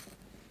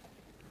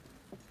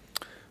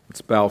Let's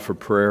bow for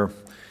prayer.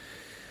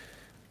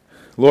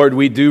 Lord,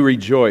 we do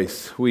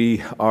rejoice.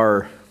 We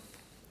are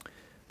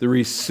the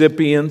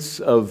recipients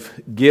of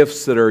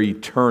gifts that are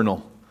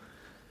eternal,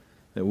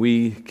 that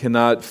we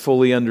cannot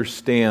fully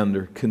understand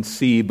or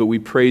conceive, but we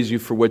praise you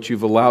for what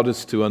you've allowed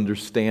us to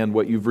understand,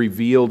 what you've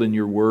revealed in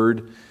your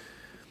word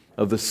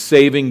of the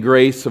saving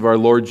grace of our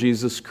Lord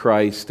Jesus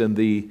Christ and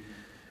the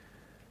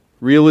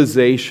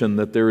realization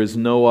that there is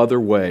no other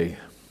way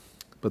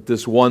but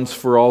this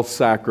once-for-all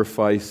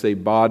sacrifice, a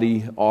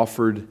body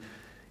offered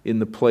in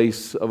the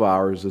place of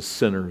ours as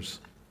sinners,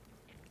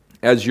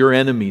 as your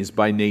enemies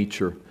by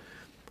nature,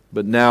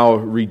 but now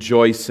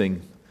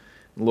rejoicing.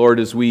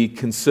 Lord, as we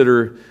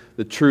consider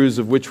the truths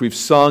of which we've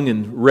sung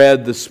and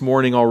read this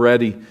morning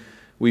already,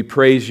 we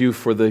praise you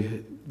for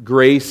the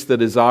grace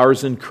that is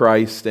ours in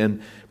Christ,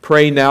 and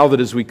pray now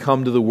that as we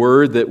come to the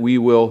Word that we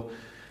will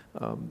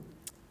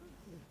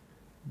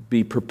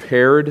be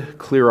prepared,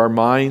 clear our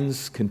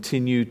minds,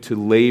 continue to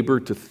labor,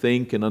 to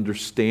think and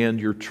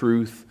understand your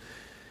truth.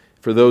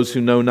 For those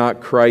who know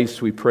not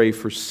Christ, we pray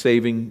for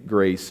saving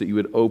grace, that you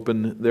would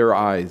open their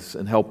eyes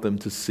and help them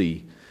to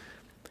see.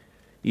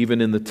 Even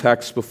in the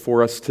text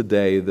before us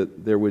today,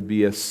 that there would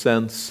be a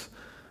sense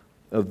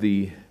of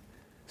the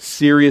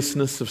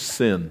seriousness of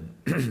sin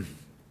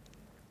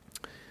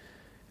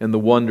and the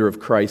wonder of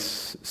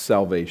Christ's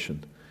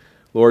salvation.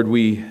 Lord,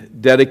 we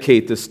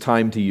dedicate this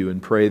time to you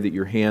and pray that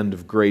your hand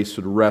of grace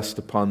would rest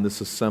upon this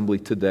assembly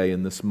today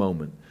in this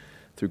moment.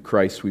 Through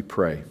Christ we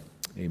pray.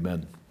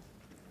 Amen.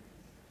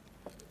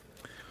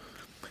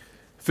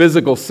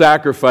 Physical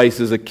sacrifice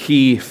is a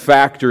key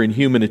factor in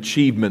human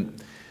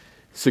achievement.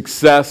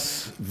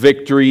 Success,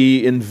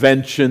 victory,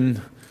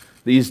 invention,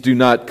 these do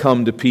not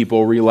come to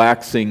people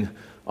relaxing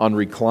on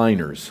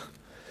recliners.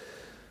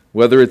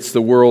 Whether it's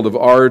the world of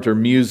art or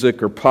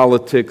music or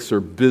politics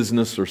or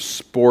business or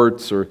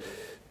sports or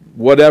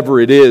whatever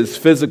it is,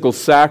 physical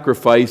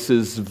sacrifice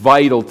is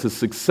vital to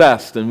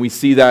success. And we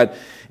see that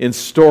in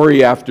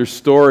story after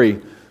story.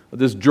 I'll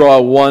just draw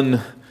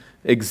one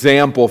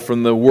example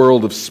from the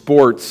world of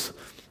sports.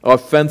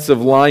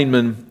 Offensive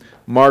lineman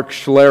Mark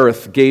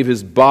Schlereth gave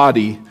his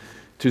body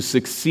to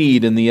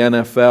succeed in the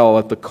NFL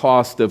at the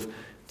cost of,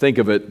 think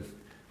of it,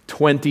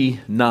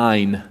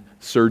 29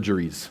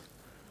 surgeries.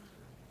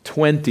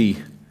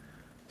 20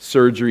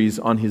 surgeries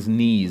on his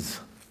knees.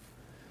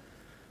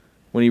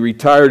 When he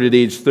retired at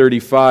age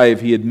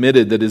 35, he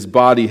admitted that his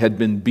body had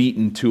been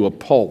beaten to a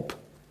pulp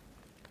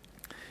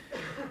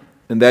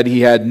and that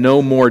he had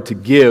no more to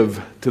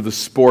give to the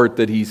sport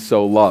that he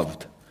so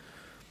loved.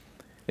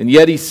 And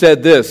yet he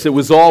said this, it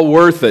was all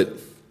worth it,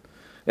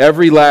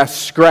 every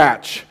last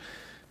scratch,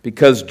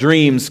 because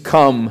dreams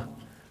come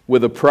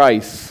with a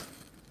price.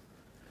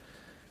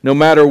 No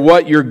matter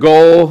what your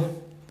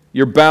goal,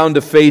 you're bound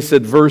to face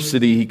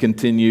adversity, he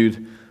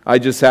continued. I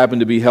just happen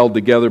to be held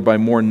together by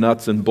more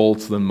nuts and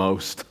bolts than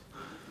most.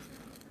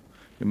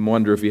 I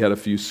wonder if he had a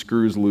few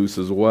screws loose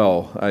as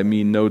well. I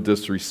mean, no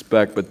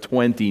disrespect, but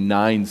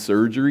 29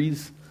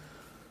 surgeries?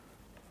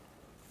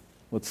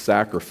 What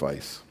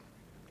sacrifice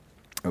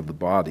of the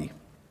body.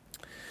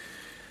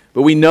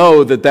 But we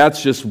know that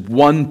that's just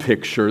one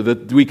picture,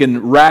 that we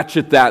can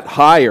ratchet that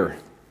higher.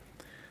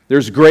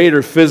 There's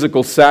greater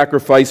physical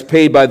sacrifice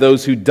paid by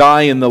those who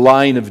die in the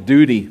line of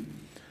duty,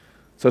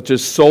 such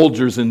as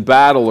soldiers in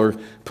battle or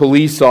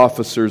police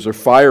officers or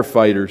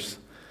firefighters.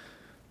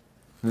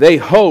 They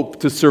hope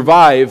to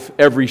survive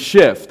every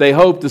shift. They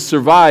hope to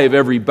survive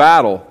every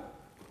battle.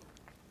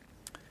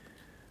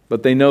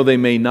 But they know they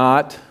may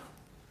not,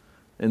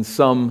 and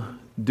some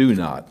do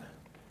not.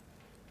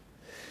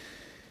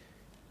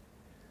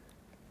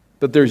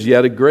 But there's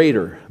yet a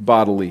greater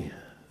bodily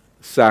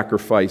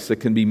sacrifice that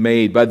can be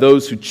made by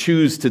those who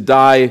choose to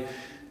die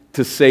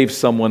to save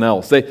someone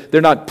else.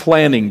 They're not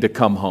planning to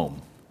come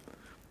home.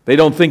 They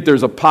don't think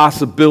there's a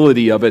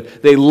possibility of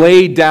it. They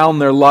lay down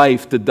their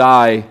life to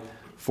die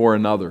for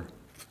another.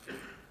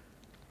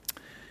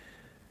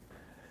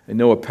 I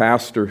know a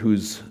pastor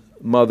whose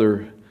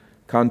mother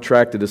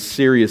contracted a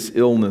serious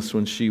illness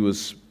when she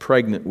was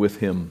pregnant with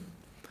him.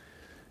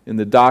 And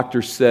the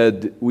doctor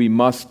said, we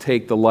must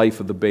take the life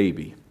of the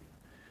baby.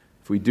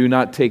 If we do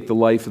not take the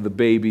life of the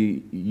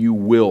baby, you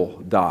will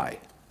die.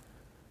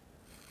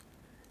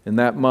 And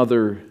that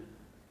mother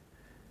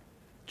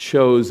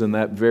chose in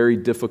that very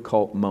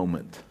difficult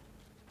moment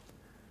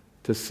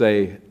to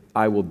say,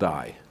 I will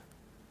die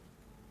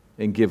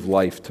and give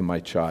life to my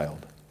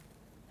child.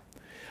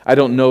 I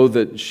don't know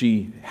that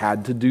she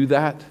had to do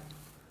that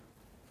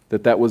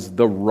was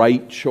the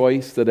right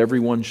choice that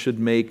everyone should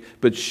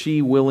make, but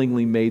she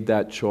willingly made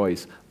that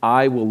choice.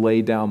 I will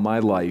lay down my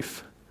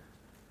life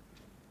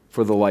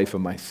for the life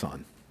of my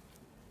son.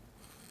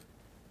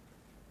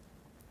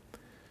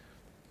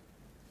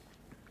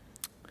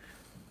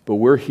 But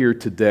we're here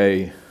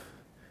today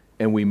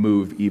and we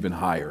move even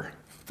higher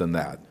than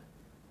that.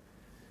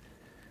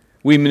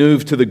 We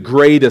move to the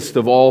greatest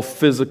of all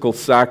physical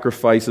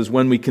sacrifices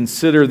when we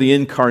consider the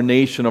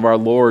incarnation of our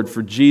Lord,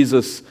 for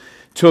Jesus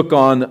took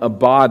on a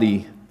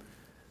body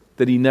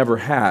that he never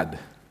had.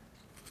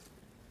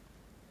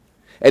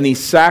 and he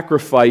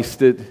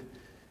sacrificed it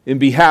in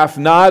behalf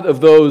not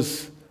of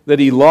those that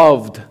he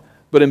loved,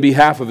 but in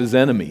behalf of his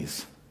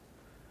enemies.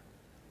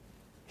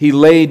 He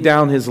laid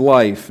down his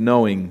life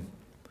knowing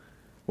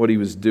what he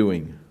was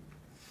doing,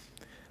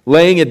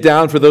 laying it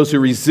down for those who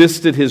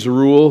resisted his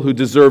rule, who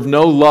deserved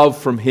no love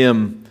from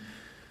him.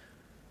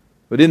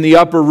 But in the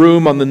upper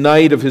room on the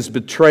night of his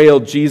betrayal,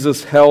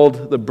 Jesus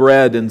held the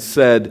bread and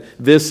said,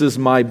 "This is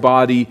my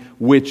body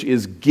which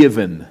is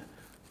given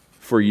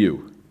for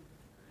you."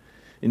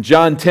 In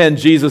John 10,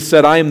 Jesus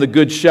said, "I am the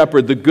good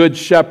shepherd. The good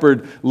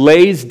shepherd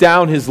lays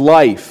down his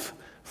life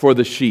for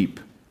the sheep."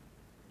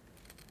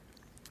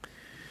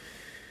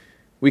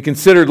 We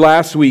considered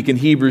last week in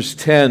Hebrews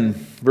 10,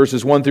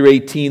 verses 1 through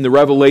 18, the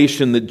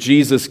revelation that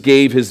Jesus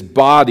gave his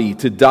body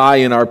to die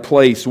in our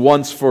place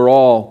once for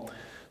all,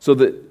 so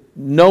that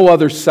no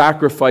other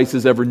sacrifice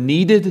is ever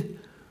needed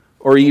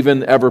or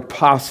even ever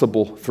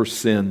possible for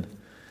sin.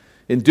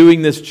 In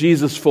doing this,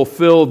 Jesus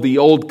fulfilled the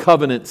old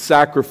covenant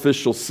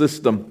sacrificial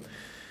system.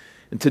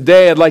 And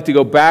today I'd like to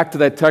go back to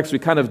that text. We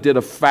kind of did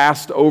a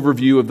fast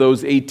overview of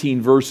those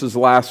 18 verses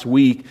last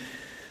week.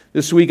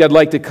 This week I'd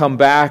like to come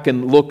back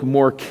and look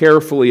more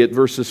carefully at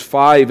verses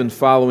 5 and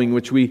following,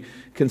 which we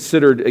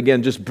considered,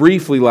 again, just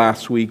briefly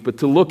last week, but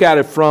to look at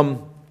it from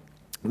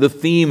the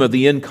theme of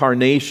the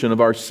incarnation of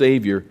our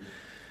Savior,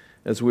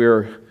 as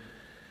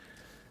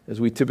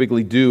we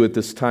typically do at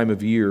this time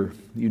of year,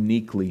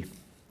 uniquely.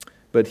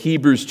 But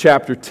Hebrews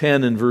chapter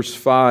 10 and verse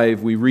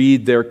 5, we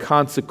read there,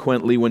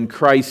 "Consequently, when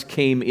Christ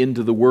came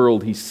into the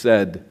world, he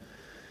said."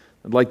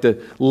 I'd like to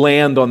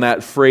land on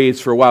that phrase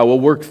for a while. We'll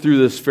work through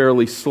this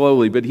fairly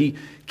slowly. But he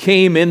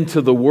came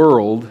into the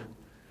world.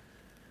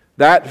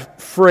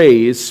 That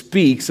phrase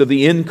speaks of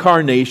the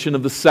incarnation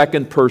of the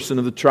second person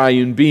of the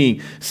triune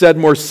being. Said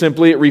more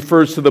simply, it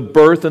refers to the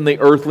birth and the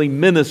earthly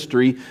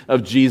ministry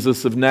of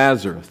Jesus of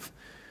Nazareth.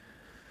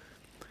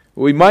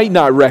 We might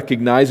not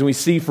recognize, and we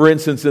see, for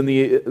instance, in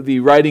the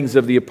writings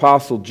of the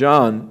Apostle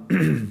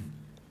John,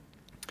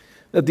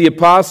 that the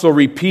apostle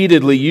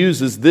repeatedly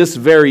uses this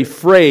very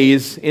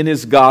phrase in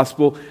his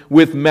gospel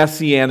with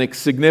messianic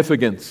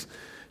significance.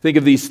 Think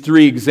of these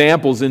three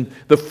examples. In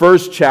the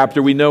first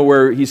chapter, we know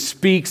where he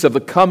speaks of the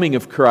coming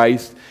of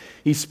Christ.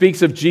 He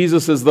speaks of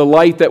Jesus as the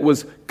light that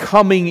was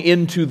coming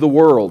into the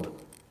world.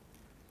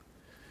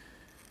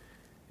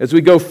 As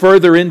we go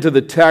further into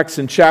the text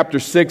in chapter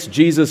 6,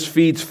 Jesus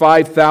feeds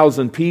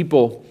 5,000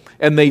 people,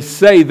 and they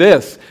say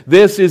this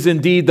is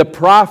indeed the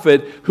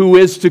prophet who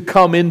is to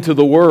come into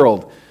the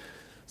world.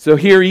 So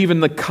here even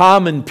the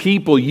common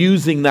people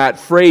using that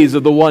phrase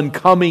of the one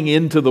coming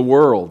into the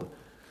world.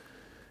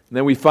 And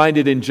then we find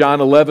it in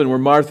John 11 where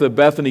Martha of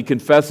Bethany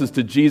confesses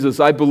to Jesus,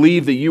 "I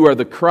believe that you are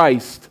the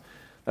Christ."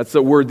 That's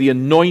the word, the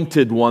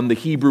anointed one, the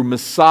Hebrew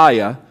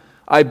Messiah.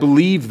 I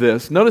believe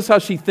this. Notice how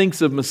she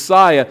thinks of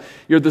Messiah.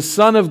 You're the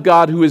Son of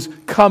God who is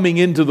coming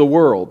into the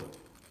world.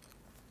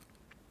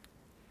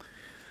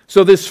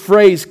 So this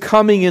phrase,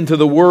 coming into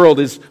the world,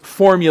 is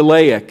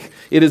formulaic.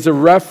 It is a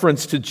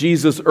reference to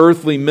Jesus'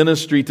 earthly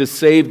ministry to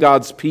save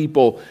God's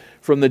people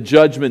from the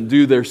judgment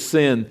due their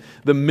sin,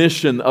 the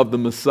mission of the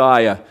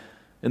Messiah.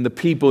 And the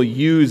people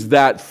use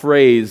that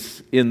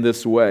phrase in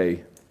this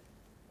way.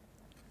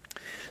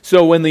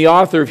 So when the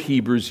author of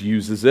Hebrews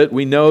uses it,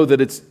 we know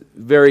that it's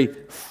very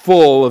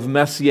full of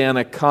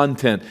messianic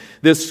content.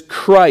 This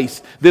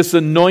Christ, this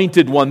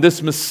anointed one,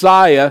 this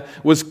Messiah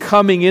was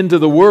coming into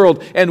the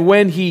world. And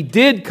when he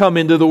did come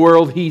into the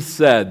world, he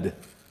said,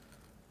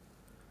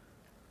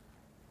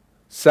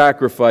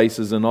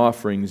 "Sacrifices and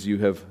offerings you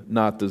have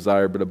not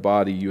desired, but a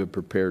body you have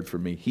prepared for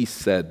me." He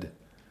said.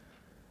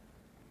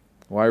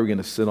 Why are we going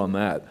to sit on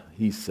that?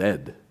 He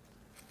said.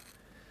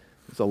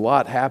 There's a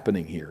lot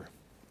happening here.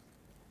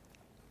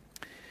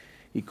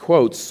 He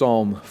quotes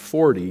Psalm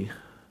 40,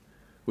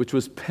 which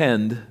was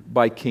penned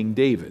by King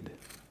David.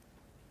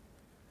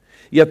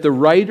 Yet the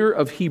writer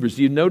of Hebrews,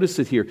 you notice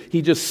it here,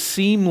 he just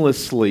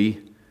seamlessly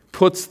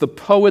puts the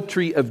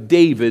poetry of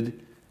David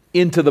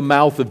into the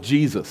mouth of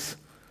Jesus.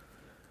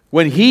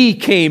 When he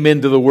came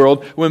into the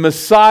world, when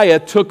Messiah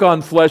took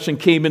on flesh and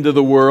came into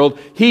the world,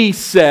 he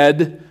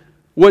said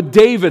what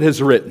David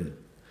has written.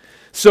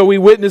 So we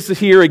witness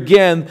here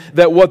again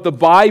that what the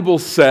Bible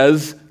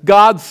says,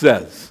 God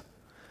says.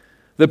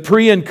 The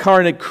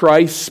pre-incarnate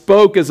Christ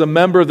spoke as a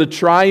member of the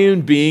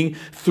triune being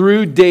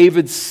through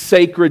David's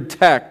sacred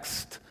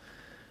text.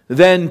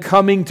 Then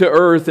coming to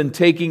earth and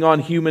taking on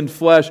human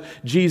flesh,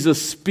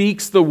 Jesus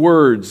speaks the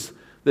words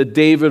that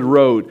David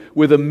wrote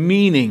with a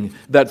meaning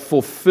that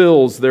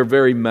fulfills their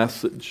very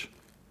message.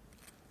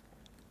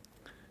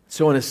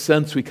 So in a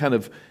sense, we kind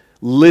of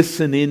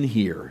listen in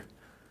here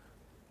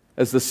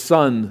as the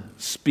Son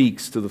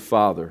speaks to the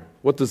Father.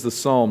 What does the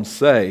Psalm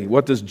say?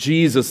 What does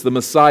Jesus, the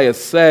Messiah,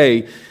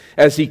 say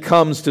as he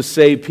comes to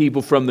save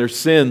people from their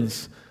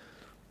sins?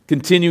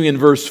 Continuing in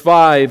verse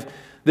 5,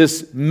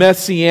 this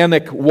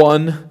messianic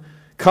one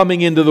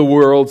coming into the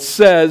world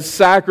says,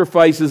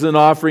 "Sacrifices and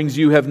offerings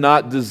you have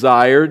not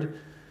desired,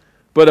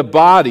 but a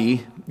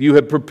body you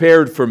have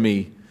prepared for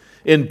me.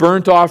 In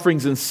burnt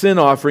offerings and sin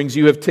offerings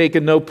you have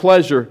taken no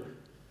pleasure."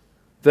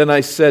 Then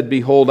I said,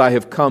 Behold, I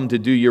have come to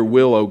do your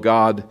will, O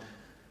God,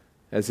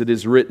 as it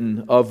is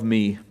written of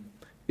me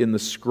in the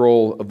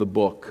scroll of the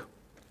book.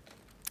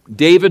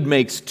 David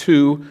makes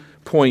 2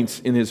 points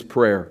in his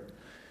prayer.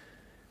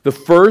 The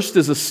first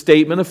is a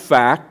statement of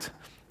fact,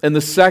 and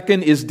the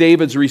second is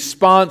David's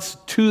response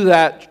to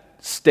that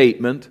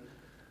statement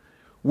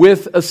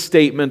with a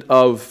statement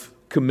of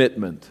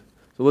commitment.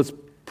 So let's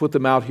put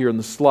them out here on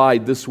the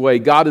slide this way.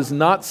 God is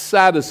not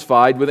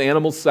satisfied with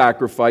animal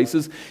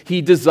sacrifices.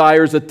 He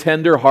desires a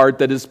tender heart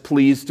that is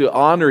pleased to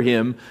honor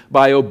Him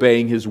by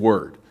obeying His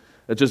word.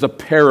 That's just a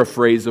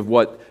paraphrase of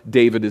what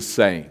David is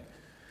saying.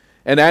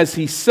 And as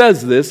he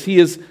says this, he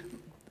is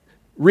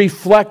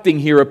reflecting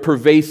here a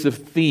pervasive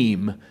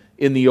theme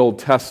in the Old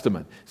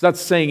Testament. He's not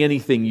saying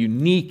anything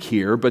unique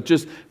here, but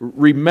just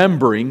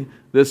remembering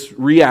this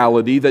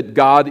reality that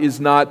God is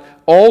not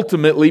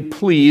ultimately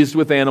pleased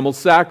with animal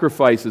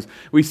sacrifices.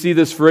 We see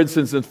this, for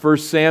instance, in 1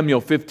 Samuel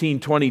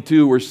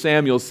 15:22, where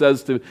Samuel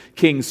says to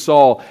King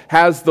Saul,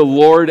 Has the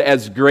Lord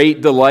as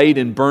great delight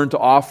in burnt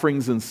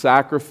offerings and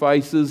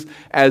sacrifices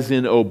as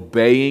in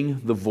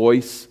obeying the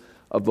voice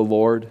of the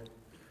Lord?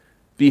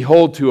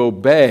 Behold, to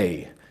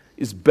obey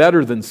is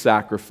better than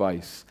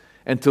sacrifice,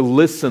 and to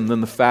listen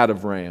than the fat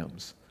of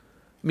rams.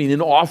 I mean,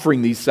 in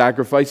offering these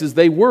sacrifices,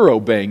 they were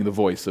obeying the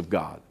voice of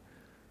God.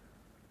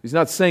 He's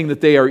not saying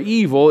that they are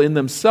evil in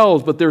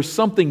themselves, but there's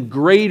something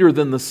greater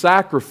than the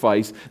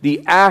sacrifice,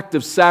 the act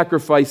of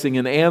sacrificing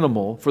an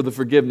animal for the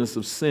forgiveness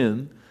of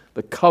sin,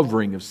 the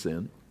covering of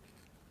sin.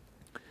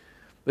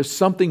 There's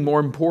something more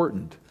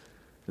important,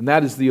 and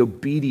that is the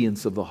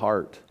obedience of the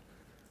heart.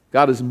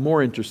 God is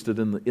more interested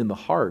in the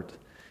heart.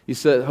 He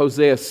said,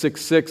 Hosea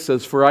 6:6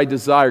 says, For I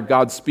desire,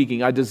 God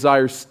speaking, I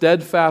desire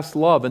steadfast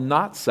love and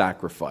not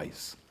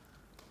sacrifice.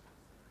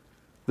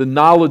 The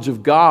knowledge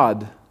of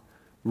God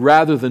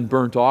rather than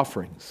burnt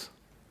offerings.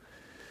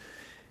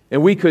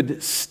 And we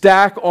could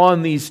stack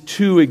on these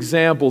 2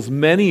 examples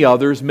many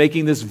others,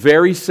 making this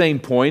very same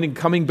point, and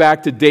coming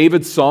back to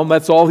David's psalm,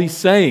 that's all he's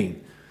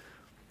saying.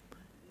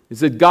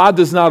 Is that God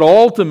does not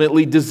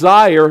ultimately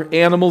desire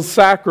animal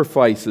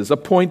sacrifices, a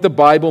point the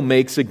Bible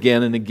makes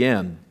again and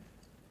again.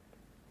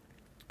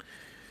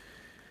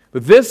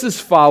 But this is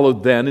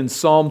followed then in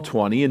Psalm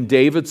 20, in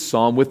David's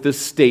psalm, with this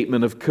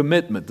statement of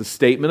commitment, the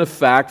statement of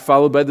fact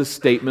followed by the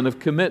statement of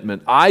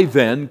commitment. I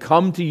then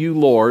come to you,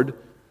 Lord,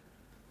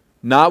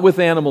 not with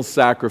animal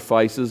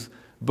sacrifices,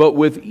 but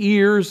with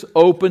ears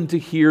open to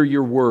hear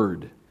your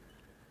word,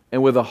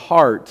 and with a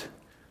heart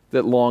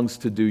that longs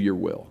to do your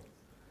will.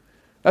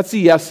 That's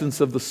the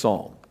essence of the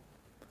psalm.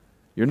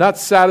 You're not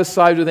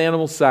satisfied with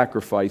animal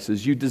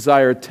sacrifices. You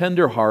desire a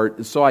tender heart,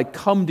 and so I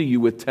come to you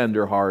with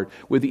tender heart,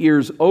 with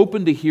ears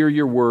open to hear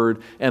your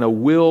word, and a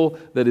will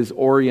that is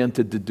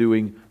oriented to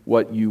doing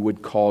what you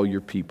would call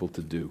your people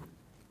to do.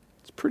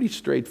 It's pretty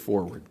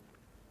straightforward.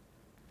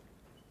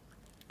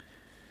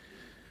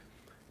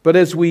 But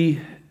as we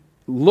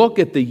look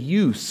at the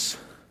use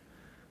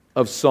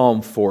of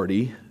Psalm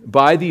 40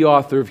 by the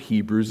author of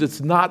Hebrews, it's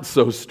not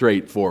so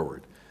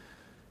straightforward.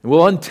 And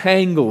we'll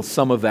untangle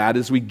some of that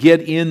as we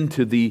get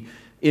into the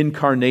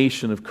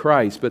incarnation of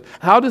Christ. But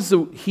how does the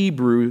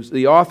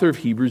author of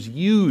Hebrews,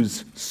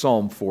 use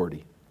Psalm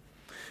 40?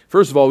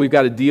 First of all, we've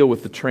got to deal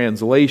with the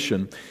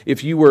translation.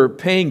 If you were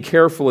paying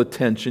careful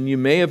attention, you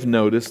may have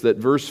noticed that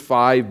verse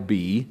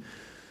 5b,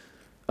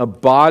 a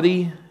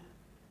body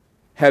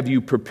have you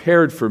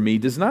prepared for me,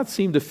 does not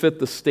seem to fit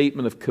the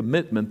statement of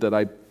commitment that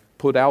I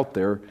put out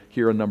there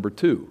here in number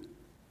 2.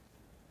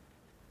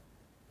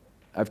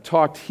 I've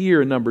talked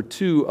here in number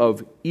 2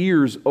 of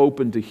ears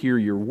open to hear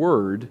your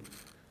word,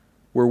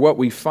 where what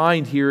we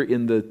find here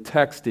in the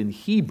text in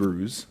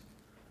Hebrews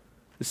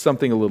is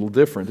something a little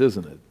different,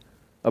 isn't it?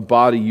 A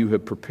body you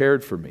have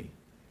prepared for me.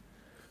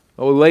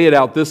 I'll lay it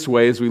out this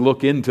way as we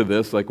look into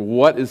this, like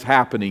what is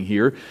happening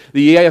here.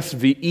 The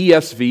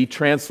ESV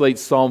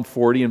translates Psalm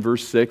 40 in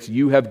verse 6,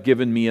 you have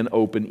given me an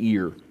open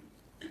ear.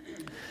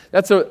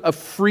 That's a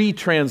free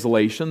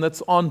translation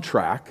that's on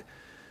track.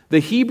 The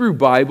Hebrew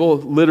Bible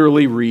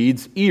literally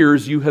reads,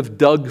 ears you have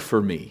dug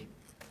for me.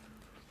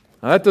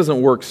 Now, that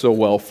doesn't work so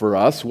well for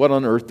us. What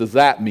on earth does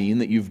that mean,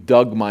 that you've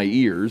dug my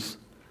ears?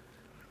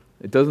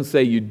 It doesn't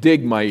say you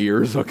dig my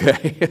ears,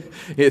 okay?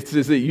 It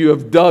says that you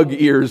have dug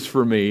ears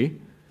for me.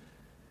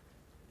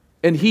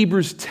 In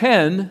Hebrews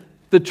 10,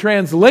 the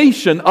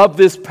translation of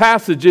this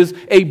passage is,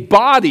 a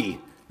body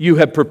you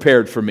have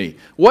prepared for me.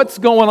 What's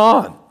going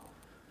on?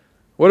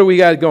 What do we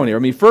got going here? I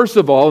mean, first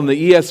of all, in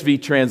the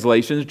ESV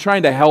translation, they're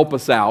trying to help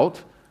us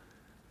out,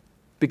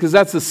 because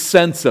that's the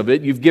sense of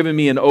it. You've given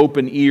me an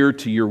open ear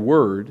to your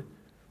word.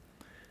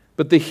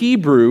 But the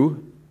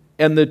Hebrew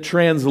and the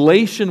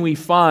translation we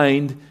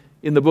find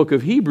in the book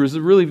of Hebrews is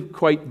really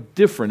quite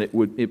different,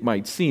 it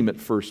might seem at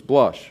first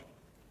blush.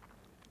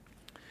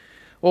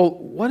 Well,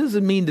 what does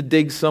it mean to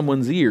dig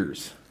someone's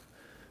ears?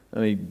 I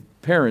mean,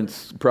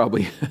 parents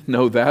probably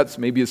know that,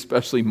 maybe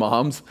especially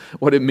moms,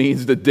 what it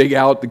means to dig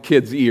out the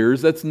kids'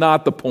 ears. That's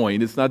not the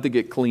point. It's not to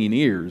get clean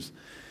ears.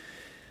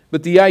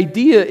 But the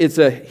idea is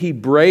a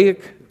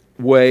Hebraic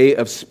way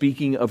of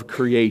speaking of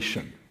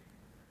creation.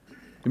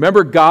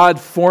 Remember God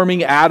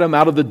forming Adam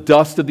out of the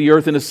dust of the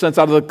earth, in a sense,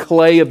 out of the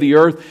clay of the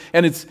earth?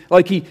 And it's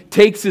like he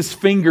takes his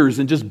fingers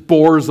and just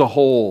bores a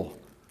hole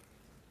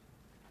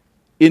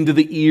into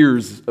the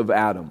ears of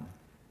Adam.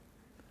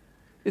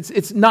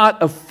 It's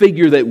not a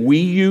figure that we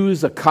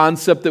use, a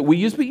concept that we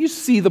use, but you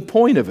see the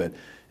point of it.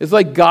 It's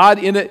like God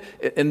in it,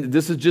 and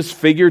this is just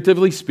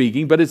figuratively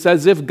speaking, but it's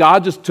as if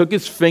God just took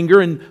his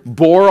finger and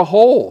bore a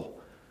hole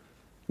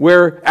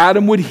where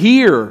Adam would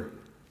hear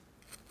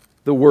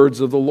the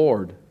words of the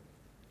Lord.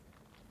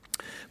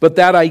 But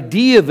that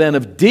idea then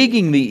of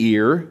digging the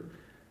ear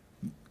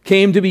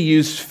came to be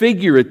used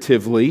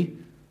figuratively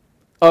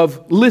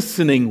of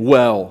listening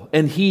well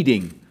and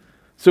heeding.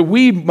 So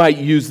we might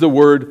use the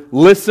word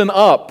listen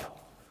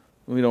up.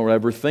 We don't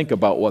ever think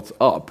about what's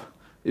up.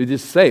 You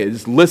just say it,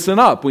 just listen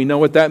up. We know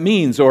what that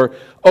means. Or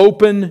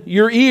open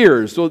your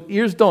ears. So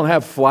ears don't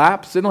have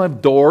flaps, they don't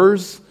have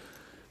doors.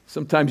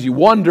 Sometimes you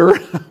wonder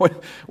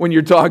when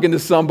you're talking to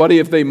somebody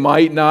if they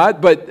might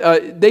not,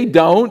 but they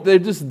don't. They're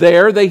just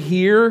there, they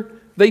hear.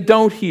 They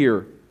don't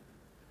hear.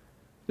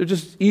 They're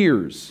just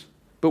ears.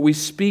 But we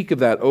speak of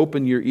that,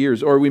 open your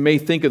ears. Or we may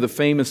think of the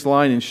famous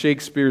line in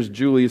Shakespeare's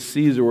Julius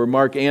Caesar where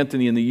Mark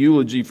Antony in the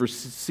eulogy for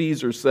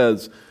Caesar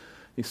says,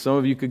 some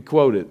of you could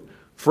quote it,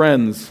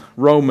 "Friends,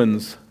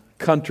 Romans,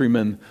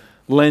 countrymen,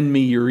 lend me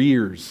your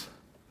ears."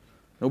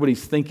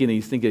 Nobody's thinking,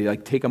 he's thinking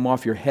like take them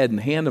off your head and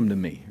hand them to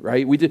me,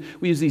 right? We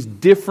use these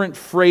different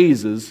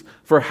phrases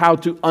for how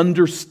to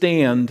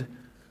understand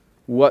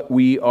what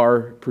we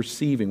are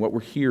perceiving, what we're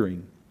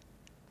hearing.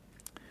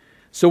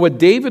 So what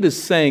David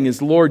is saying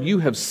is, Lord, you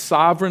have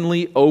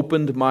sovereignly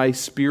opened my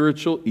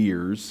spiritual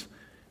ears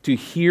to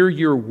hear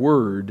your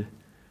word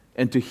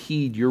and to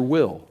heed your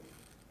will.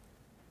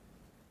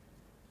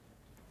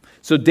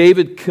 So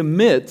David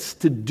commits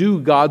to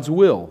do God's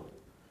will,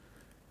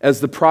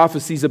 as the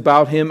prophecies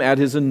about him at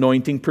his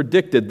anointing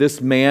predicted. This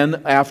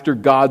man after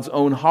God's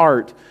own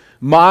heart.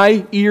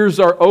 My ears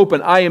are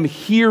open. I am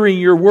hearing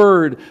your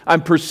word.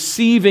 I'm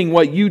perceiving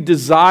what you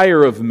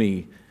desire of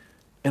me,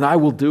 and I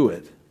will do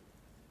it.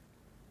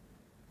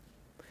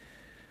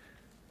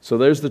 So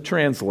there's the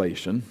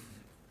translation.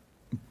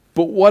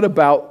 But what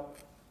about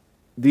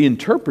the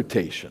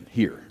interpretation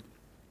here?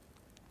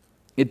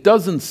 It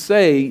doesn't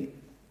say,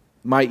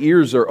 my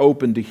ears are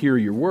open to hear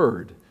your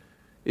word.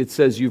 It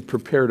says, you've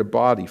prepared a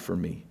body for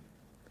me.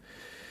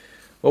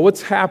 Well,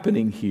 what's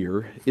happening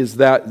here is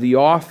that the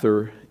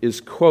author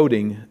is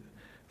quoting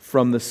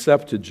from the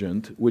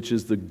Septuagint, which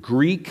is the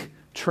Greek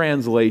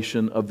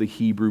translation of the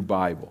Hebrew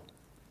Bible.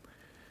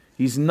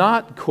 He's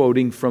not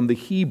quoting from the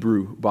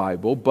Hebrew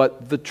Bible,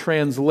 but the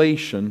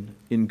translation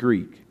in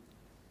Greek.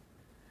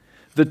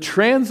 The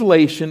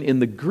translation in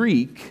the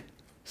Greek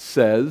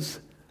says,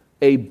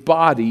 a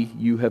body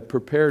you have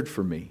prepared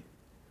for me.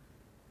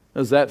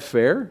 Is that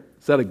fair?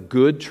 Is that a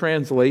good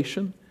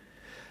translation?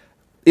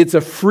 It's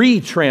a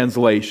free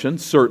translation,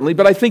 certainly,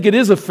 but I think it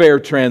is a fair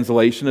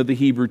translation of the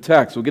Hebrew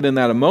text. We'll get in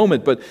that in a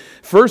moment. But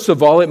first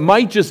of all, it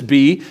might just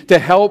be to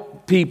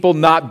help people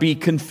not be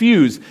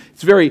confused.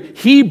 It's very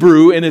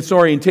Hebrew in its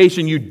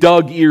orientation. You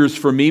dug ears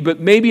for me, but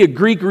maybe a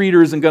Greek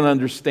reader isn't going to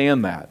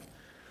understand that.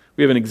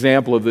 We have an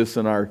example of this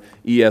in our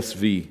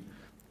ESV.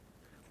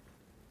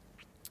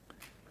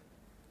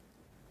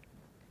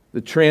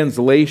 The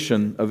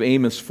translation of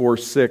Amos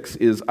 4:6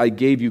 is, I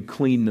gave you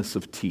cleanness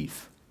of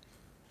teeth.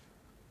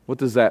 What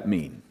does that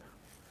mean?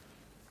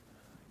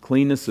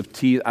 Cleanness of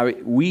teeth.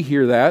 We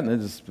hear that, and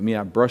it's just,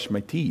 I brush my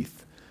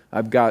teeth.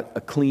 I've got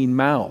a clean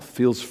mouth,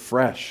 feels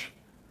fresh.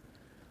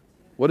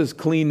 What does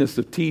cleanness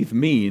of teeth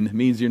mean? It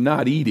means you're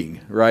not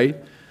eating, right?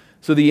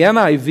 So the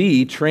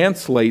NIV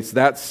translates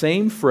that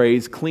same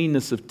phrase,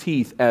 cleanness of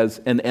teeth, as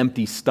an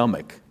empty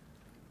stomach.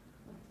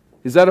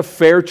 Is that a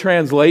fair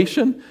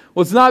translation?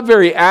 Well, it's not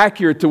very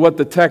accurate to what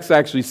the text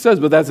actually says,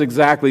 but that's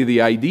exactly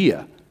the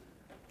idea.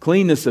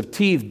 Cleanness of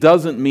teeth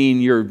doesn't mean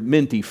you're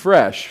minty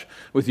fresh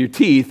with your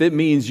teeth. It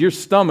means your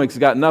stomach's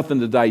got nothing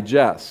to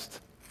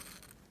digest.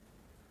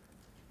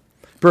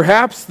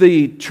 Perhaps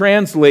the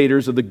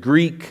translators of the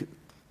Greek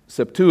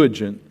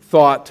Septuagint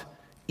thought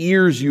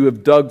ears you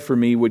have dug for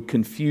me would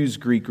confuse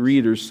Greek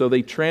readers, so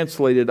they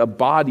translated a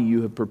body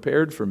you have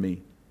prepared for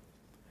me.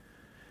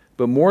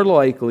 But more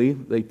likely,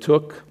 they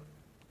took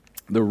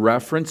the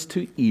reference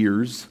to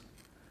ears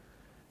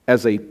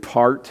as a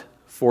part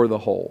for the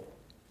whole.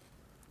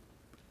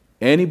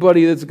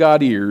 Anybody that's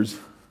got ears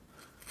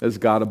has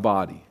got a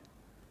body.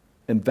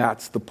 And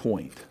that's the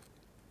point.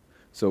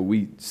 So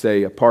we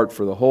say a part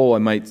for the whole. I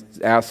might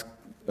ask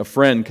a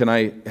friend, can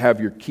I have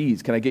your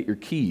keys? Can I get your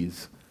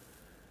keys?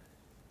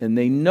 And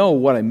they know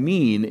what I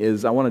mean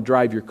is I want to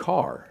drive your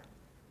car.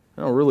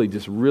 I don't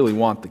really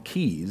want the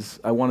keys.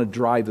 I want to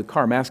drive the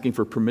car. I'm asking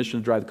for permission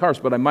to drive the cars,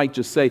 but I might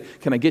just say,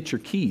 can I get your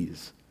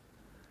keys?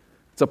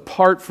 It's a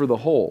part for the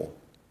whole.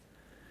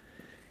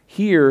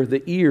 Here,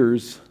 the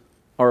ears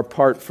are a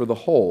part for the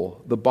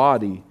whole, the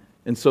body.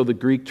 And so the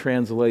Greek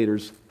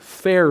translators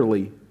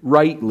fairly,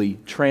 rightly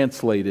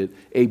translated,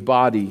 a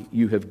body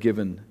you have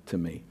given to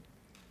me.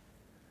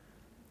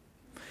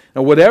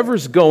 Now,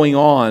 whatever's going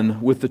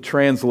on with the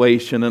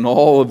translation and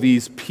all of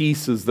these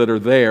pieces that are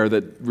there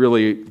that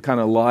really kind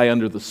of lie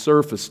under the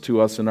surface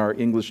to us in our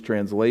English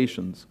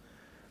translations,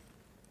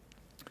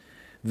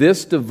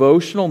 this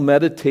devotional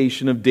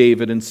meditation of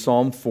David in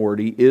Psalm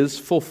 40 is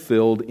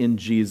fulfilled in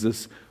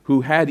Jesus,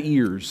 who had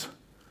ears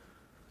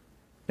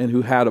and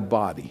who had a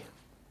body.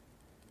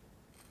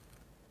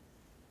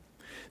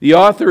 The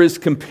author is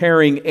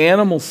comparing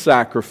animal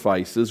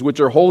sacrifices, which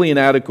are wholly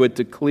inadequate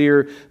to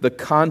clear the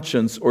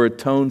conscience or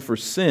atone for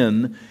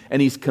sin,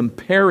 and he's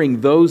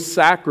comparing those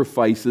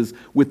sacrifices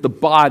with the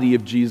body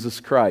of Jesus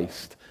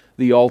Christ,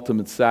 the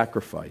ultimate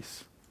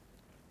sacrifice.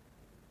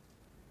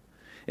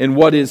 And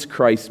what is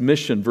Christ's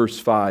mission? Verse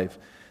 5.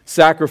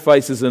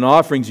 Sacrifices and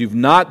offerings you've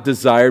not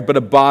desired, but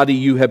a body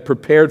you have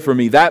prepared for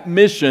me. That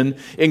mission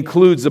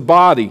includes a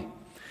body.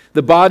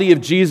 The body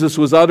of Jesus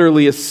was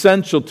utterly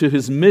essential to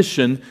his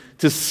mission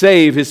to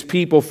save his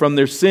people from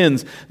their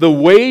sins. The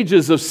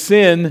wages of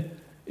sin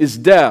is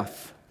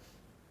death.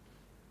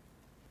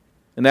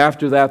 And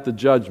after that, the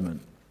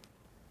judgment.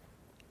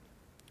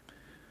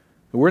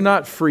 We're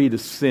not free to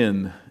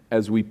sin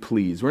as we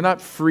please. We're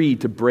not free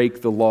to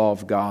break the law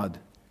of God.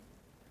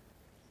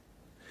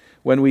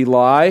 When we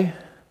lie,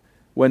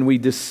 when we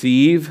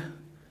deceive,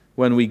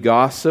 when we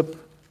gossip,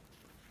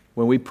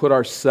 when we put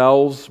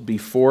ourselves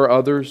before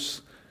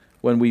others,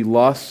 when we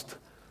lust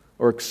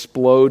or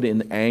explode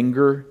in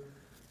anger,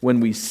 when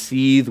we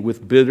seethe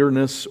with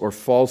bitterness or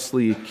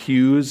falsely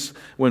accuse,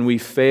 when we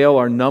fail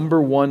our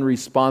number one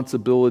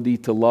responsibility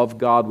to love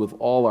God with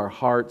all our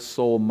heart,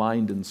 soul,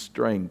 mind, and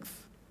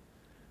strength,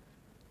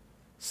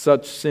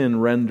 such sin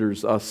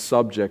renders us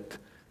subject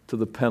to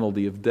the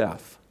penalty of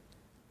death.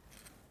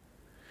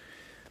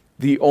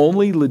 The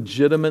only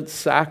legitimate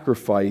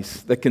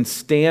sacrifice that can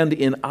stand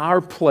in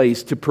our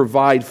place to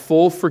provide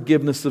full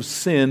forgiveness of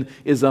sin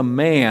is a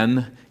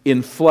man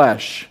in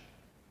flesh,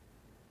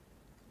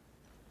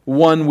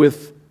 one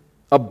with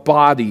a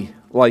body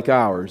like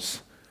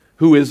ours,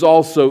 who is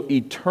also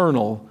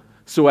eternal,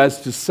 so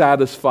as to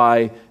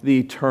satisfy the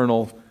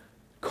eternal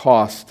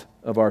cost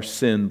of our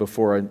sin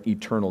before an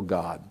eternal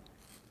God.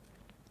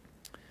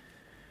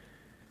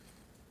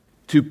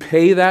 To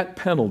pay that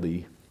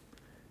penalty,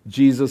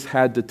 Jesus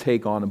had to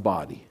take on a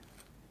body.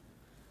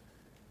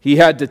 He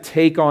had to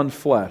take on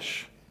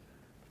flesh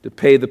to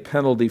pay the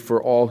penalty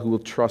for all who will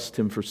trust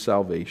him for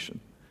salvation.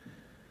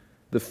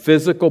 The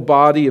physical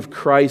body of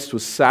Christ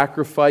was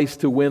sacrificed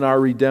to win our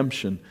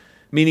redemption,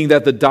 meaning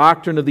that the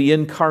doctrine of the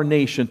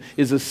incarnation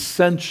is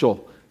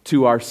essential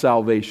to our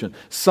salvation.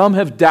 Some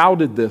have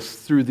doubted this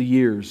through the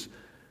years.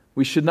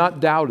 We should not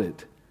doubt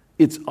it.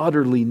 It's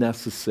utterly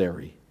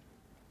necessary.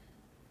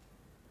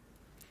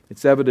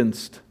 It's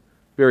evidenced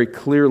very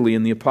clearly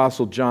in the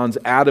Apostle John's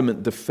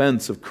adamant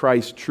defense of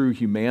Christ's true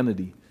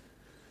humanity.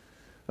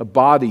 A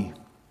body.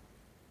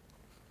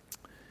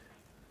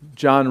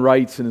 John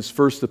writes in his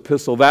first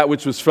epistle, that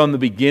which was from the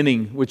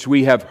beginning, which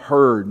we have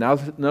heard. Now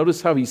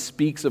notice how he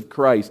speaks of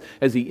Christ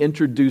as he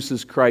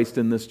introduces Christ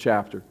in this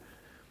chapter.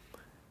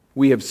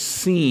 We have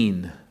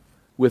seen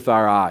with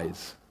our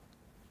eyes.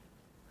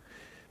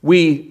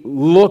 We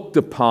looked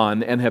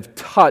upon and have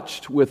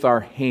touched with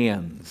our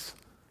hands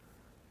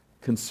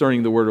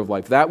concerning the word of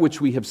life. That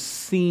which we have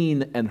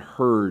seen and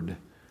heard,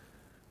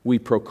 we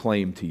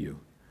proclaim to you.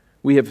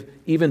 We have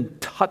even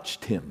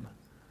touched him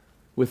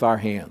with our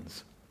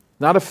hands.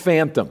 Not a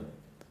phantom.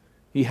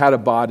 He had a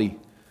body.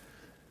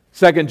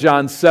 2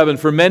 John 7,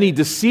 for many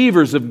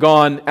deceivers have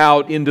gone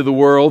out into the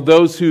world,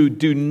 those who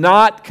do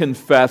not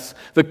confess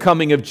the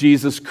coming of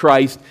Jesus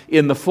Christ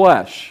in the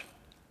flesh.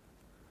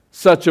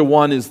 Such a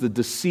one is the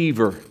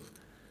deceiver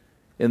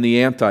and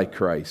the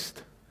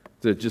Antichrist.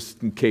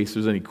 Just in case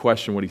there's any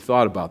question what he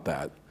thought about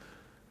that.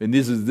 And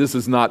this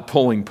is not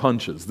pulling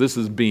punches. This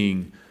is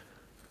being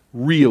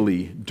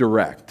really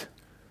direct.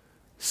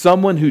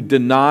 Someone who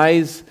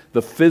denies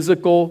the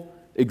physical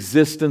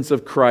existence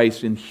of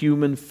Christ in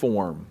human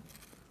form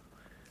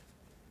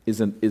is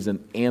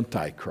an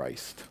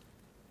antichrist.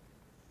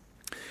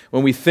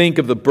 When we think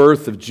of the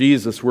birth of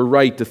Jesus, we're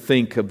right to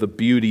think of the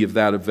beauty of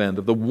that event,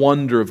 of the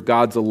wonder of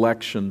God's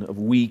election of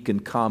weak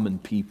and common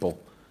people,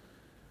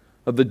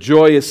 of the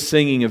joyous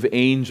singing of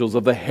angels,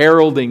 of the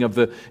heralding of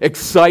the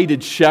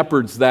excited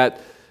shepherds that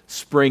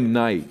spring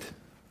night.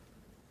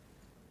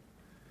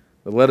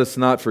 But let us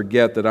not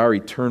forget that our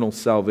eternal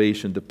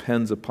salvation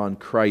depends upon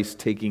Christ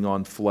taking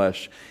on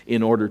flesh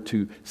in order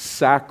to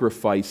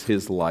sacrifice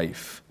his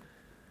life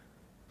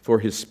for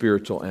his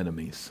spiritual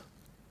enemies.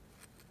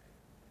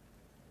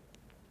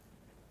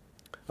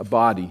 A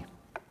body.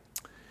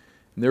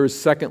 And there is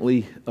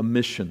secondly a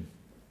mission.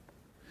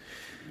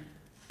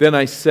 Then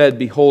I said,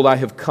 behold, I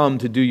have come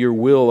to do your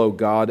will, O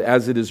God,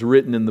 as it is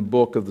written in the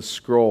book of the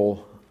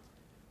scroll,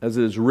 as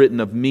it is written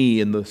of me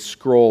in the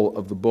scroll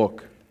of the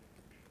book.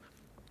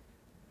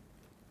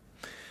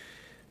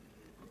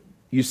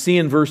 You see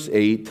in verse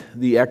 8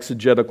 the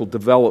exegetical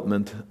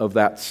development of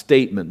that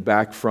statement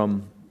back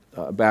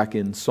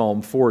in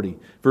Psalm 40.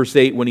 Verse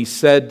 8, when he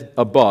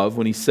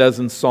says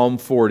in Psalm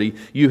 40,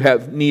 you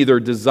have neither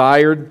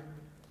desired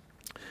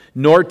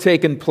nor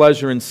taken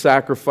pleasure in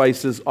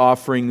sacrifices,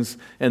 offerings,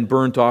 and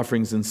burnt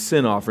offerings and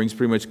sin offerings,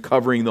 pretty much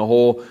covering the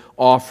whole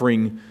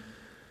offering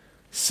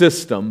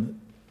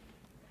system.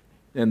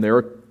 And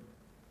they're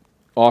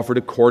offered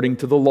according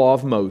to the law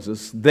of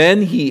Moses.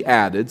 Then he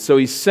added, so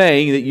he's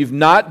saying that you've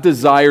not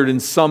desired in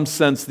some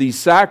sense these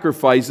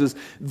sacrifices.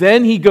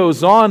 Then he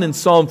goes on in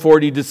Psalm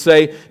 40 to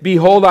say,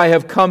 behold, I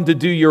have come to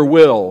do your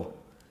will.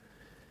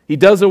 He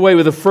does away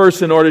with the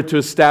first in order to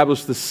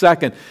establish the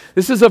second.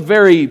 This is a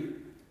very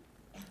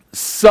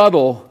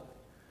subtle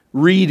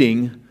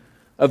reading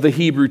of the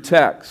Hebrew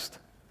text.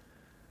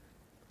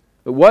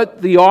 But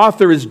what the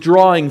author is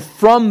drawing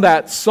from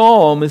that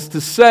psalm is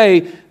to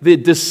say the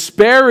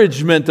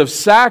disparagement of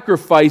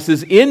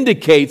sacrifices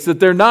indicates that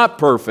they're not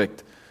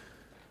perfect,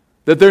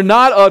 that they're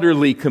not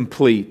utterly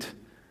complete.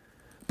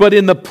 But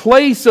in the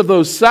place of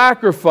those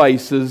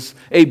sacrifices,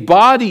 a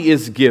body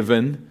is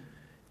given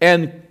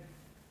and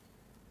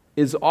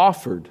is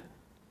offered.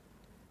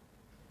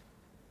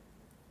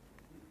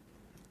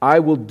 I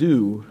will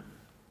do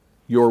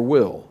your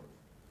will,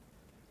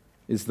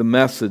 is the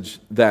message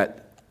that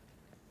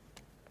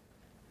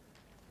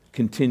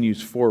continues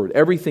forward.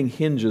 Everything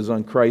hinges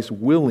on Christ's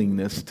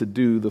willingness to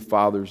do the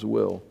Father's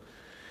will.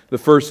 The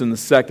first and the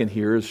second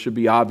here should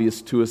be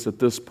obvious to us at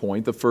this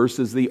point. The first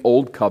is the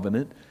Old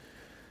Covenant.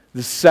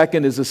 The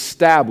second is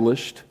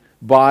established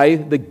by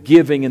the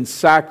giving and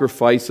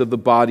sacrifice of the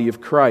body of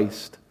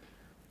Christ.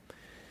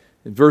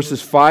 In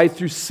verses 5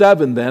 through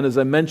 7 then, as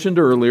I mentioned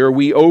earlier,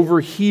 we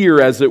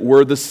overhear, as it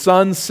were, the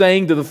Son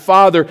saying to the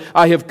Father,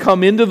 I have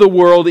come into the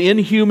world in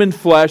human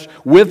flesh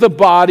with a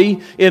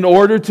body in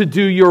order to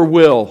do your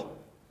will.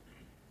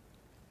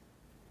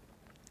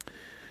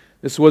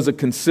 This was a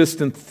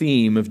consistent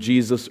theme of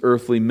Jesus'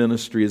 earthly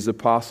ministry, as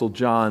Apostle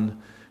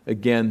John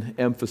again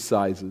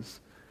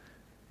emphasizes.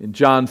 In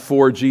John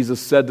 4,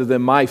 Jesus said to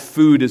them, my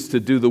food is to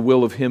do the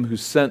will of him who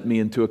sent me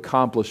and to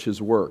accomplish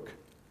his work.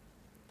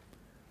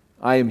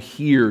 I am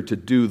here to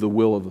do the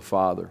will of the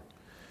Father.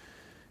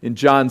 In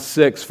John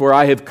 6, for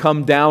I have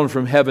come down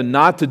from heaven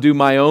not to do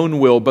my own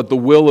will, but the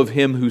will of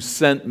him who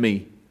sent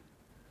me.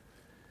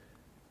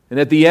 And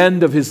at the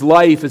end of his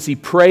life, as he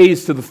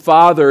prays to the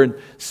Father and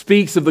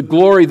speaks of the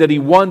glory that he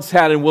once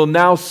had and will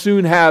now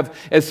soon have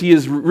as he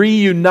is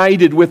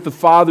reunited with the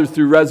Father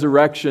through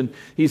resurrection,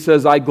 he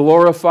says, I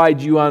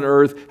glorified you on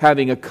earth,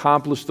 having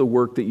accomplished the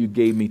work that you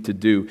gave me to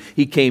do.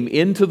 He came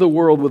into the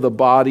world with a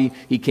body.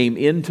 He came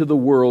into the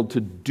world to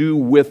do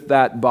with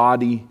that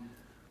body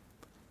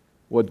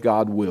what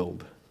God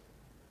willed,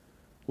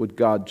 what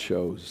God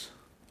chose.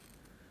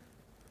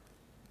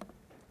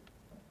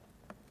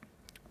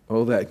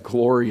 Oh, that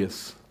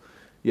glorious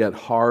yet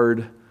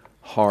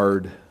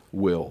hard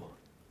will.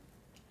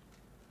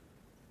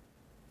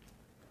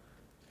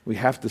 We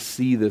have to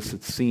see this,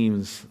 it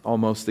seems,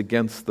 almost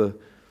against the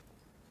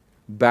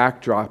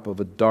backdrop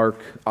of a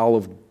dark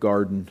olive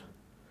garden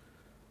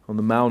on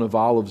the Mount of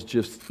Olives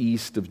just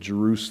east of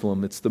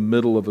Jerusalem. It's the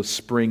middle of a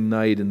spring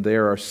night, and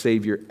there our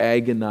Savior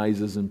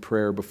agonizes in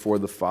prayer before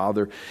the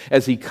Father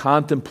as he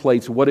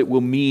contemplates what it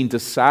will mean to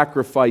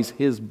sacrifice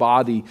his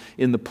body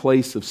in the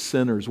place of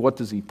sinners. What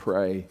does he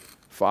pray?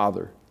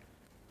 Father,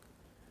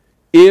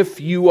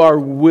 if you are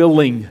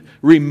willing,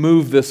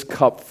 remove this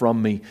cup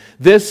from me.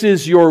 This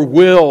is your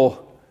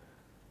will.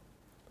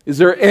 Is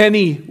there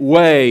any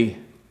way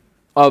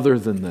other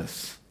than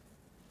this?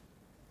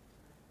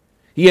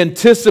 He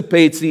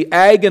anticipates the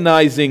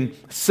agonizing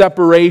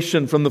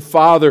separation from the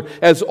Father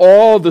as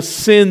all the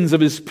sins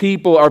of his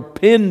people are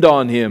pinned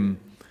on him.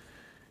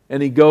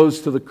 And he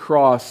goes to the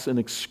cross in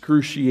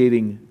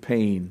excruciating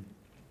pain.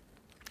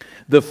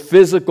 The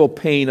physical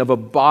pain of a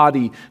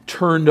body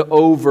turned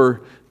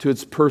over to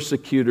its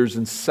persecutors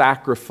and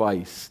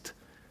sacrificed.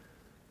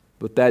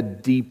 But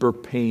that deeper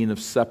pain of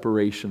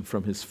separation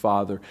from his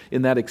Father,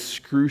 in that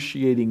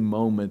excruciating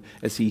moment,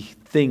 as he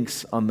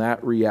thinks on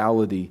that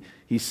reality,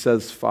 he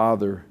says,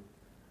 Father,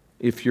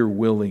 if you're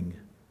willing,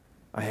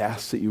 I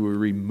ask that you will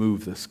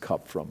remove this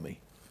cup from me.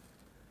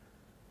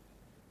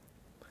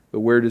 But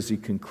where does he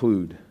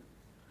conclude?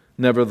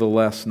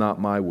 Nevertheless, not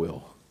my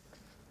will,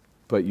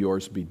 but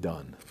yours be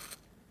done.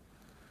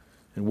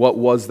 And what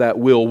was that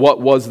will? What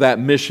was that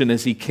mission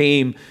as he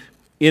came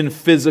in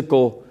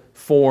physical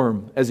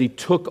form, as he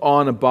took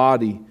on a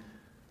body?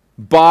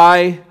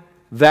 By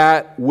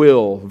that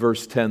will,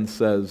 verse 10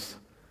 says,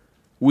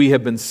 we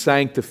have been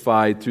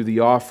sanctified through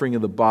the offering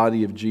of the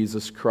body of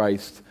Jesus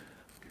Christ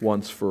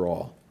once for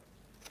all.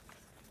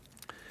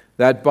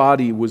 That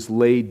body was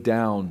laid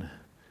down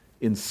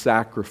in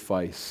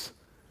sacrifice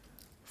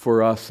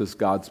for us as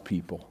God's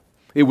people.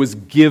 It was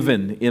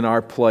given in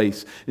our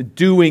place.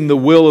 Doing the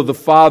will of the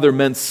Father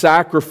meant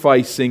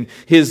sacrificing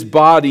his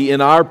body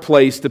in our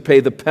place to pay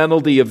the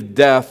penalty of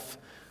death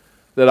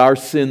that our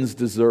sins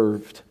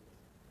deserved.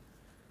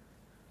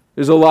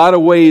 There's a lot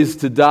of ways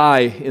to die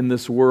in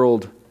this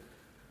world.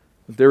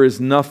 There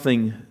is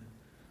nothing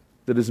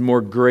that is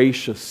more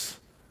gracious,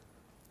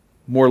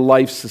 more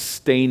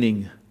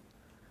life-sustaining.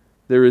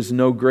 There is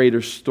no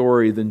greater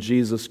story than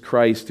Jesus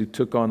Christ who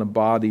took on a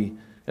body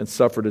and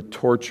suffered a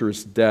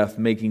torturous death,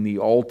 making the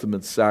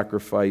ultimate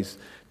sacrifice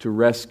to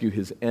rescue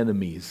his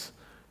enemies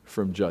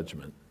from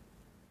judgment.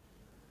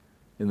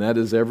 And that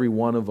is every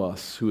one of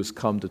us who has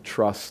come to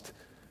trust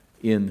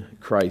in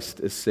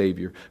Christ as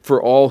Savior.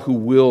 For all who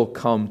will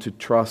come to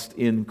trust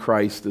in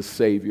Christ as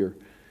Savior,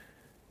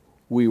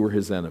 we were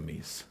his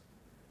enemies.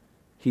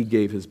 He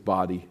gave his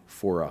body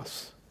for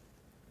us.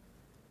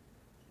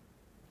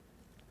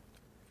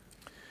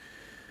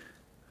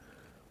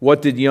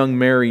 What did young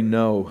Mary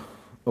know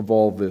of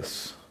all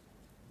this?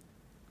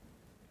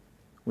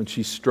 When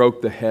she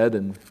stroked the head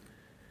and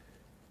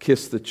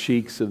kissed the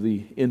cheeks of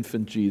the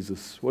infant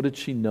Jesus, what did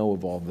she know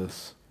of all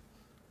this?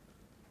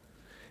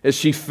 As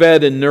she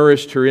fed and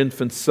nourished her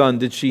infant son,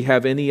 did she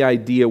have any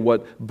idea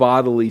what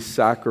bodily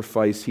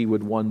sacrifice he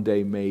would one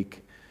day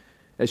make?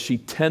 As she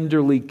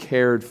tenderly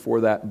cared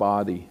for that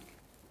body,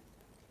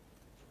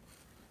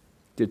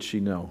 did she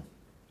know?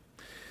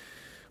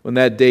 When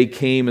that day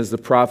came, as the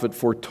prophet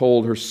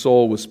foretold, her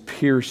soul was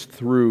pierced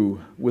through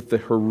with the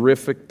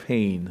horrific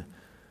pain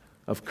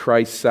of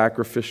Christ's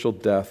sacrificial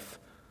death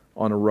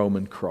on a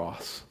Roman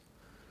cross.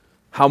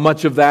 How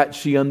much of that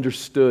she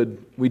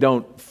understood, we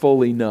don't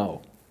fully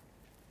know.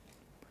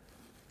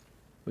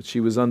 But she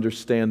was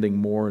understanding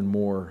more and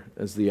more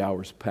as the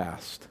hours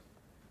passed.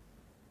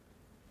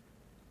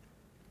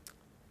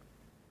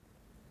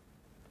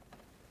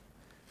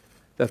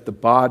 That the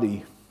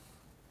body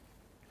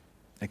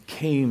that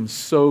came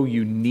so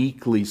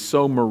uniquely,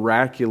 so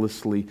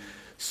miraculously,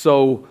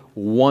 so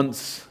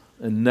once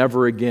and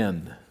never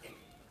again,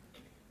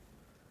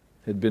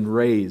 had been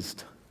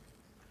raised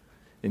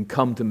and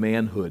come to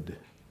manhood,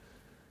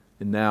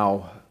 and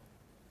now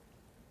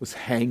was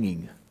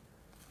hanging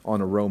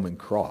on a Roman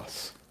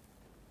cross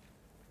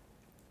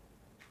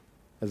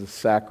as a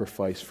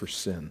sacrifice for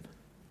sin.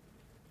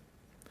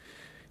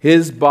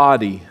 His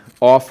body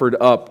offered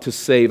up to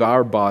save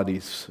our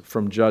bodies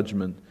from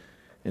judgment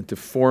and to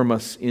form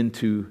us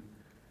into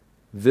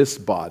this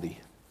body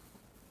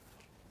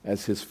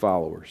as his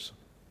followers.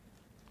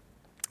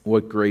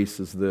 What grace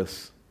is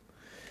this?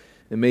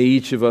 And may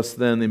each of us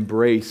then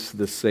embrace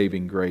this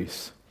saving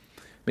grace.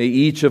 May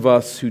each of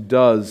us who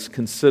does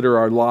consider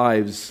our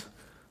lives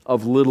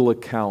of little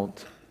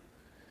account.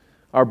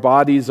 Our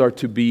bodies are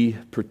to be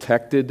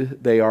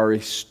protected. They are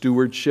a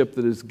stewardship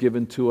that is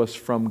given to us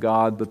from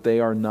God, but they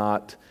are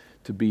not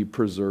to be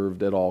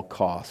preserved at all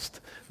cost.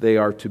 They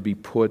are to be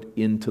put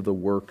into the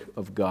work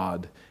of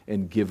God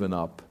and given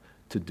up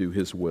to do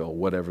his will,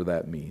 whatever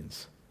that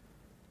means.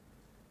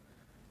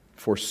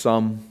 For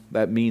some,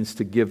 that means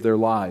to give their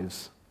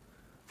lives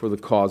for the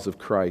cause of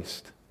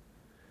Christ.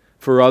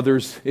 For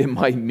others, it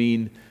might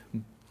mean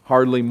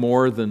hardly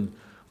more than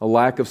a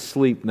lack of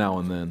sleep now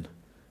and then,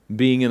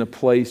 being in a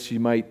place you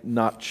might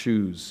not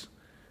choose,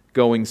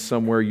 going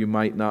somewhere you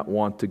might not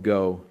want to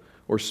go,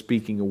 or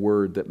speaking a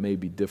word that may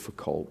be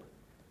difficult.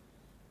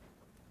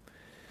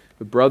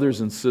 But brothers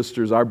and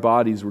sisters, our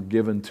bodies were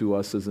given to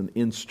us as an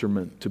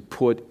instrument to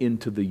put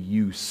into the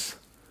use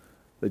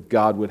that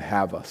God would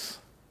have us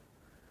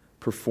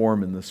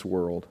perform in this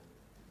world,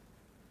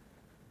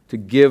 to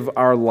give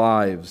our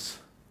lives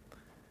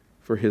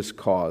for his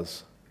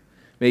cause.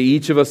 May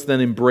each of us then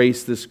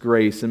embrace this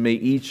grace, and may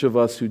each of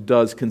us who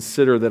does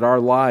consider that our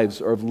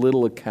lives are of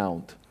little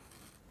account.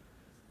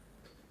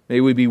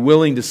 May we be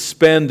willing to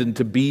spend and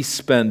to be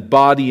spent,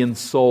 body and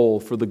soul,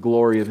 for the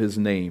glory of his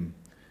name.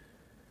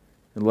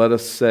 And let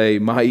us say,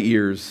 my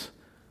ears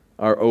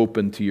are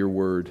open to your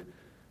word.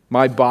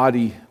 My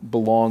body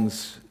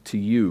belongs to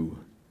you.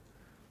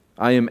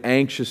 I am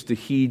anxious to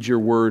heed your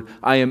word.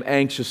 I am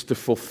anxious to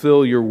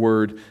fulfill your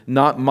word.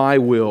 Not my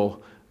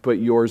will, but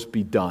yours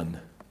be done.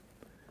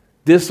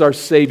 This our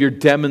Savior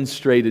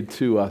demonstrated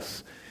to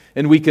us.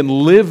 And we can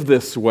live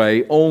this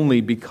way only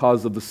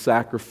because of the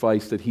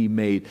sacrifice that he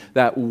made.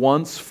 That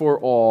once for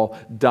all,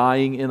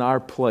 dying in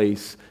our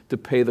place to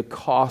pay the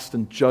cost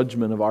and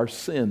judgment of our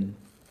sin,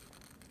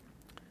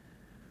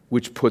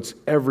 which puts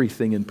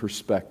everything in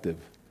perspective.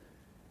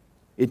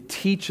 It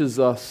teaches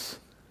us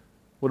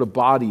what a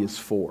body is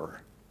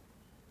for.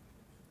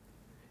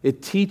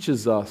 It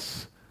teaches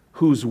us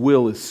whose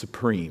will is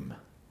supreme.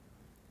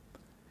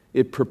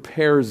 It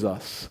prepares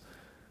us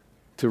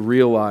to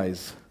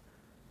realize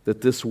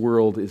that this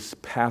world is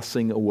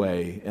passing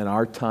away and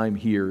our time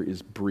here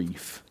is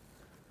brief.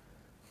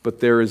 But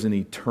there is an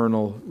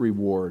eternal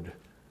reward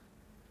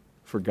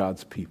for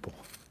God's people.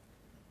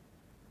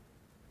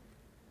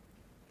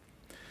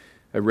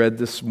 I read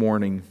this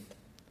morning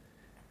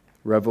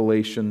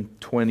Revelation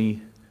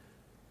 20,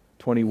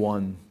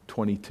 21,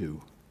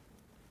 22.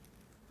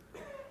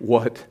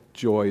 What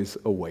joys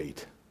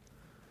await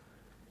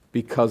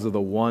because of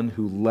the one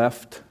who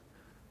left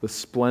the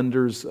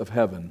splendors of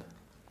heaven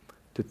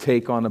to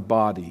take on a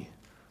body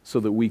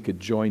so that we could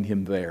join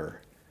him there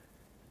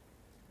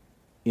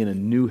in a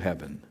new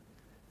heaven,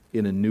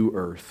 in a new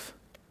earth,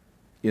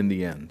 in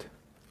the end.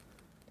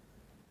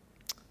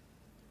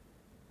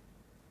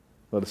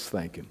 Let us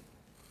thank him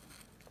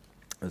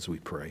as we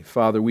pray.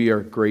 Father, we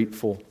are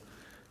grateful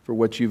for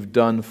what you've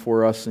done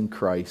for us in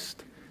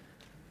Christ.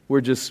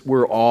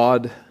 we're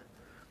awed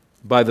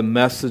by the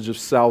message of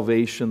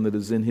salvation that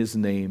is in His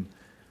name,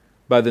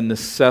 by the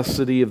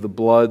necessity of the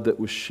blood that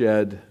was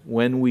shed.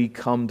 When we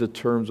come to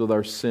terms with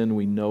our sin,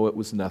 we know it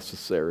was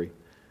necessary.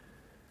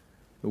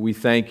 We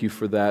thank You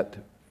for that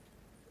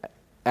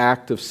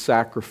act of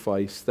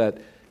sacrifice, that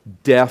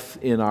death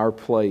in our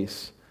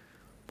place.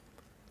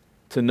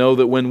 To know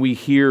that when we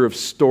hear of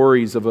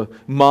stories of a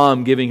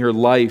mom giving her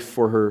life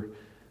for her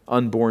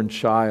unborn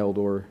child,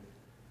 or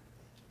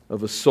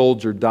of a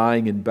soldier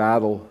dying in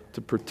battle to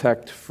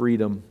protect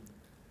freedom,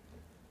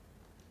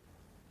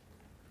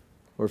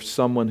 or of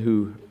someone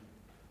who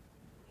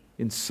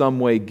in some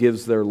way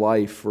gives their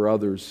life for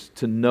others,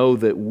 to know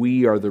that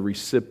we are the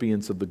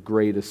recipients of the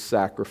greatest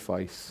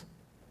sacrifice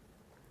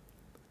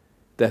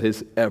that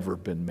has ever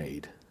been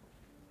made.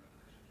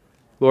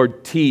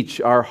 Lord,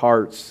 teach our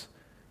hearts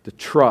to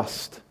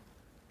trust,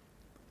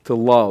 to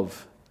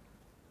love,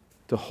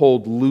 to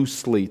hold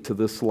loosely to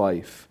this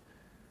life,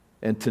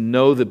 and to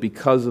know that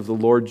because of the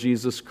Lord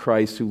Jesus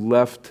Christ, who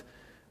left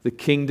the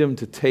kingdom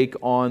to take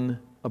on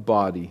a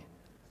body,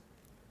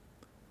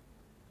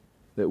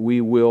 that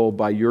we will,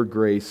 by Your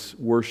grace,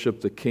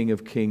 worship the King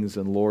of Kings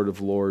and Lord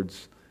of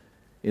Lords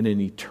in an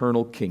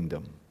eternal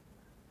kingdom.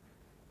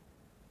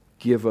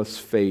 Give us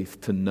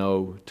faith to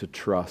know, to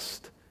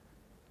trust,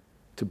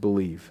 to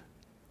believe.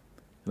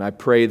 And I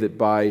pray that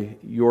by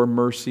Your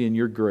mercy and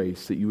Your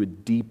grace, that You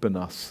would deepen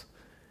us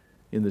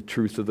in the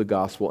truth of the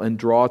gospel and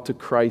draw to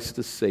Christ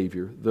as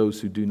Savior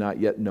those who do not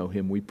yet know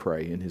Him, we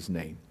pray in His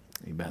name.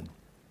 Amen.